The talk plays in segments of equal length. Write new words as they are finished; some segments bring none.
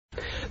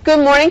Good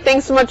morning.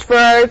 Thanks so much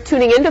for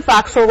tuning in to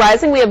Foxhole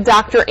Rising. We have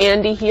Dr.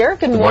 Andy here.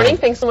 Good morning.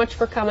 Thanks so much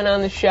for coming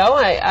on the show.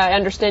 I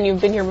understand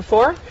you've been here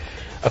before.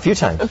 A few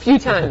times. A few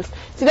times.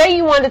 Today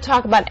you wanted to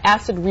talk about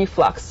acid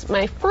reflux.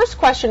 My first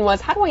question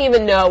was, how do I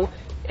even know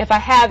if I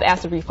have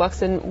acid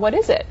reflux, and what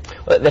is it?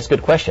 Well, that's a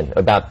good question.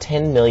 About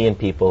 10 million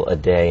people a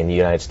day in the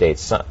United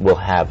States will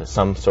have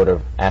some sort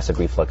of acid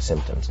reflux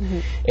symptoms.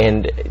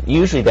 And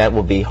usually that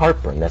will be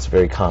heartburn. That's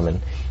very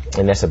common.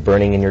 And that's a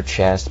burning in your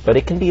chest, but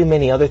it can be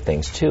many other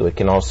things too. It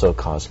can also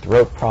cause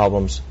throat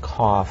problems,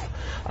 cough,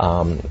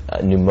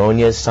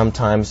 pneumonias,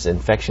 sometimes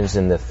infections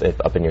in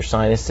up in your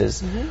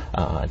sinuses,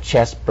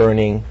 chest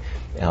burning.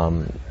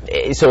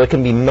 So it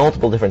can be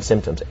multiple different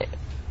symptoms.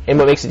 And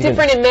what makes it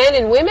different in men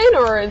and women,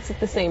 or is it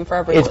the same for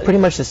everyone? It's pretty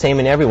much the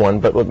same in everyone,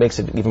 but what makes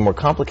it even more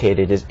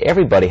complicated is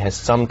everybody has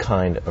some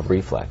kind of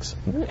reflux.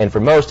 And for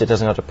most, it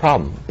doesn't have a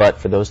problem, but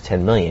for those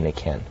 10 million, it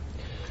can.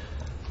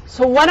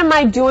 So what am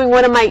I doing,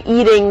 what am I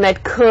eating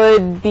that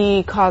could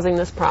be causing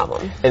this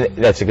problem? And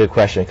that's a good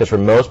question, because for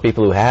most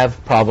people who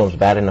have problems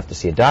bad enough to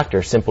see a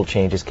doctor, simple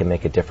changes can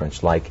make a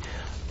difference, like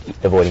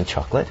avoiding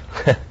chocolate.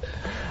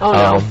 Oh,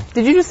 no.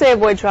 Did you just say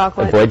avoid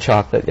chocolate? Avoid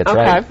chocolate, that's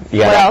right.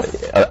 Yeah, what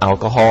else?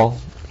 Alcohol,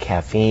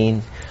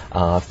 caffeine,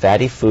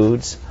 fatty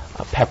foods,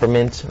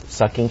 peppermint,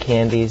 sucking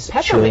candies,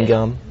 chewing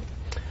gum.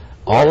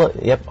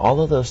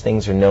 All of those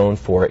things are known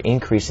for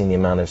increasing the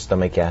amount of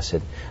stomach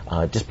acid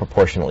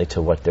disproportionately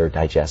to what they're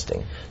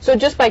digesting. So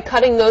just by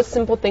cutting those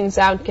simple things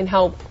out can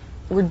help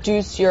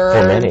reduce your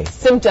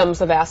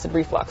symptoms of acid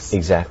reflux.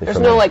 Exactly. There's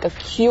no like a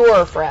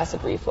cure for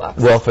acid reflux.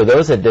 Well, for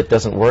those that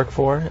doesn't work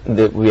for,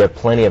 we have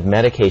plenty of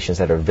medications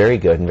that are very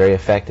good and very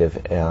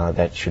effective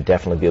that should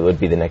definitely would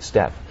be the next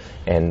step.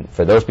 And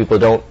for those people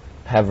who don't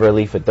have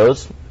relief with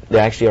those,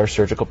 there actually are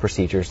surgical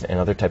procedures and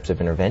other types of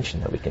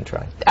intervention that we can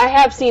try. I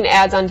have seen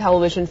ads on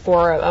television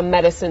for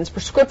medicines,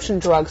 prescription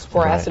drugs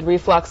for acid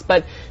reflux,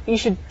 but you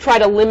should try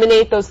to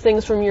eliminate those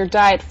things from your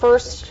diet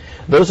first.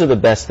 Those are the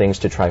best things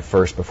to try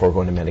first before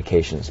going to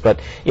medications. But,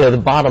 you know, the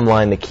bottom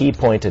line, the key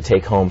point to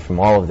take home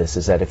from all of this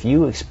is that if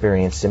you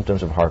experience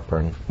symptoms of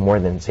heartburn more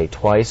than, say,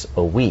 twice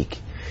a week,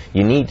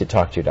 you need to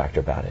talk to your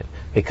doctor about it,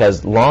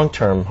 because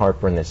long-term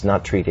heartburn that's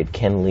not treated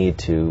can lead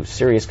to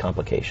serious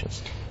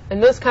complications. And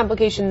those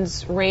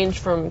complications range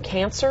from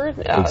cancer,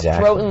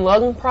 throat and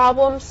lung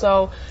problems.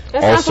 So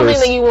that's not something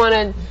that you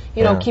want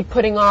to, keep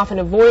putting off and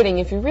avoiding.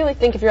 If you really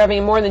think if you're having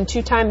it more than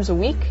 2 times a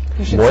week,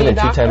 you should see a doctor. More than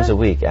 2 times a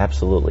week,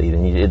 absolutely.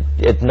 Then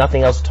if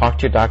nothing else, talk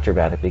to your doctor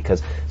about it,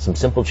 because some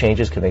simple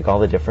changes can make all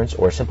the difference,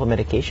 or simple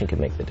medication can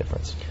make the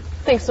difference.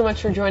 Thanks so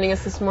much for joining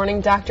us this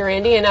morning, Dr.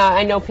 Andy. And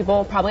I know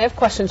people probably have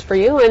questions for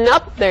you. And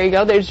there you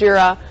go. There's your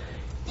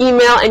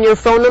email and your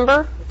phone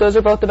number. Those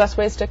are both the best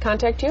ways to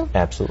contact you?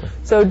 Absolutely.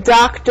 So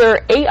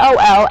Dr.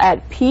 AOL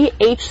at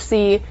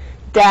phc-md.com,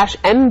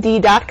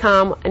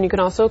 and you can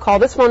also call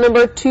this phone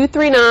number,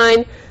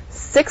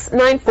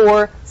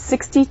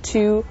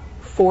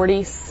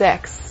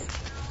 239-694-6246.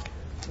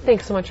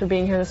 Thanks so much for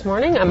being here this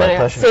morning. I'm going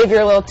to save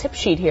your little tip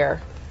sheet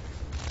here.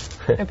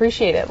 I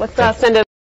appreciate it. Let's send it.